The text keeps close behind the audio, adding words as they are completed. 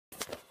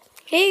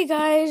Hey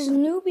guys,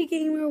 Newbie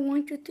Gamer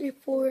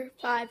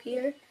 12345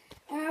 here,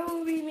 and I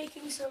will be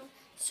making some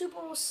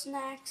Super Bowl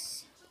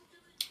snacks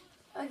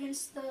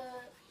against the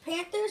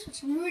Panthers,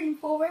 which I'm rooting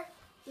for.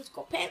 Let's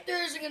go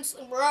Panthers against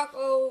the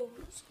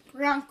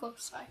Broncos.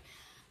 Sorry.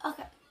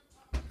 Okay.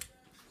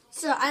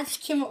 So I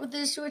just came up with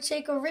this. We'll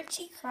take a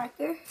Ritzy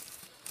cracker,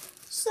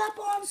 slap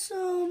on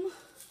some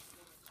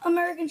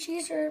American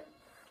cheese or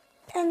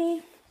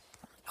any.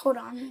 Hold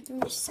on, let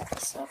me set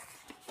this up.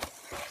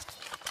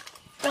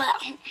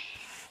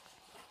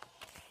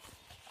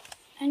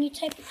 Any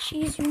type of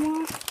cheese you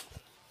want,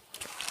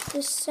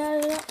 just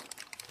set it up.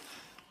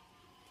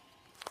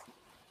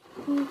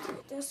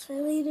 Take this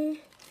for later.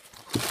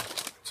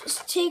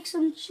 Just take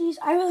some cheese.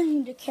 I really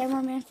need a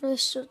cameraman for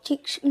this, so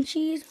take some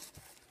cheese.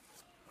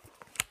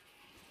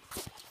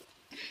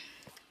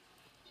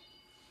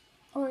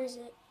 Or is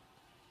it?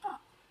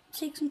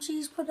 Take some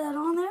cheese, put that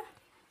on there.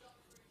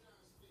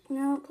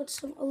 Now put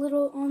a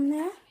little on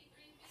there.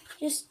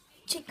 Just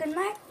take a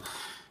knife.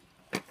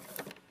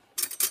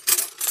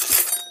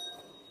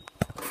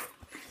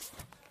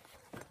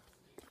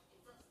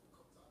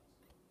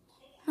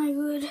 I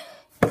would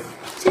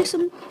take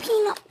some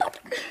peanut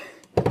butter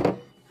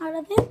out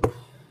of it.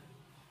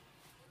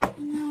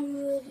 And I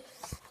would,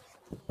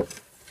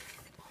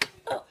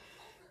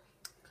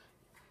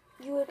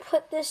 you would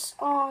put this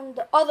on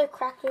the other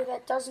cracker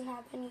that doesn't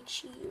have any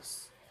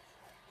cheese.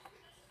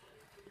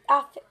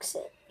 I'll fix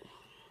it.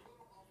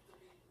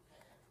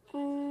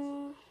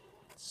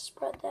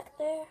 Spread that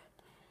there.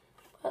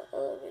 Put a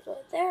little bit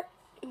right there.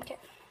 Okay.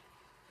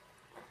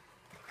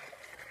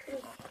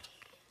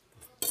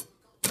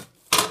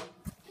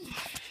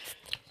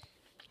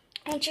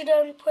 Once you're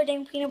done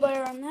putting peanut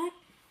butter on that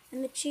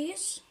and the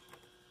cheese,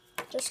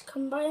 just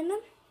combine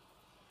them.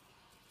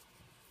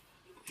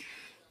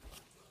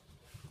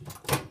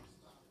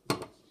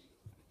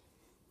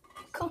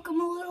 Cook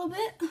them a little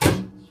bit.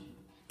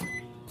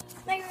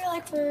 Maybe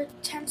like for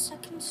 10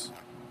 seconds.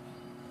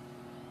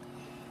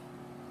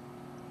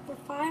 Or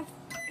 5.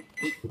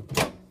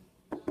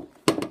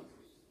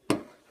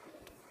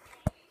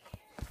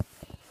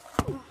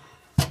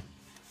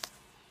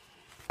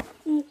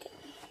 Okay.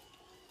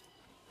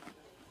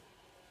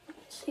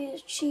 See the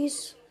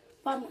cheese,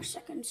 5 more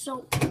seconds.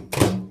 So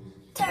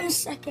 10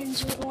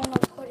 seconds you want to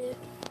put it.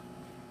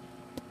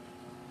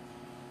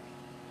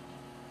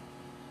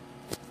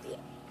 Yeah.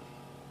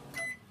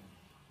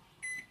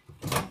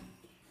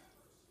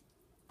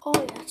 Oh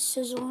yeah, it's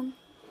sizzling.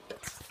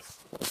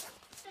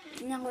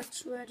 Now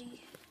it's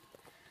ready.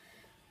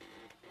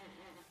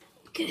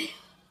 Okay.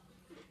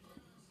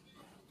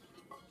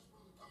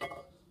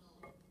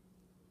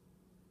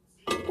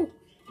 Ooh,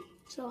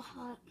 so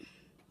hot.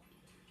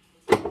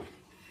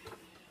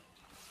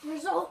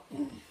 Result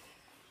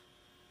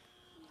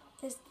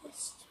is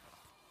this.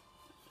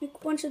 Make a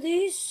bunch of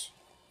these.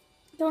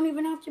 Don't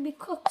even have to be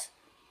cooked.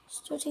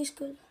 Still tastes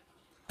good.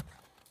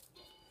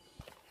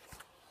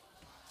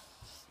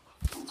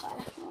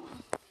 Okay.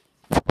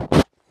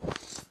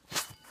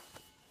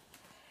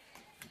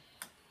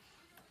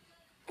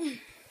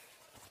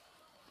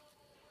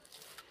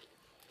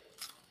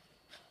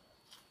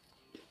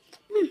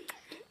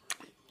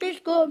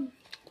 Tastes good.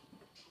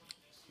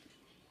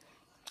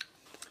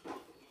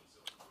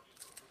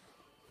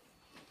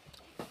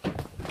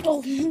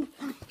 Oh,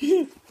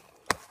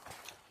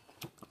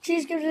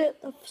 cheese gives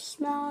it the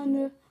smell and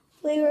the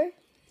flavor.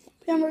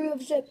 Pepper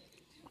gives it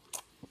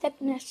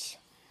thickness.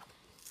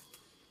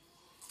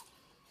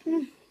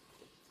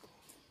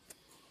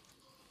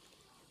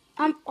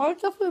 I'll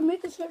definitely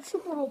make this at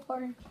Super Bowl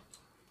party.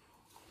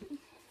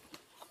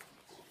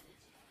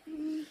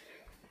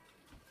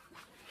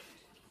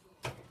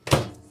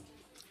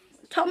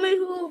 Tell me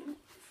who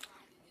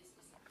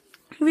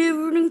you're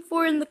rooting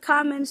for in the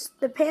comments,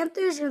 the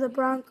Panthers or the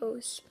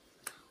Broncos.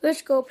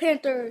 Let's go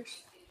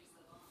Panthers.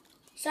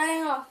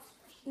 Signing off,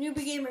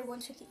 Newbie Gamer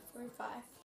 12345.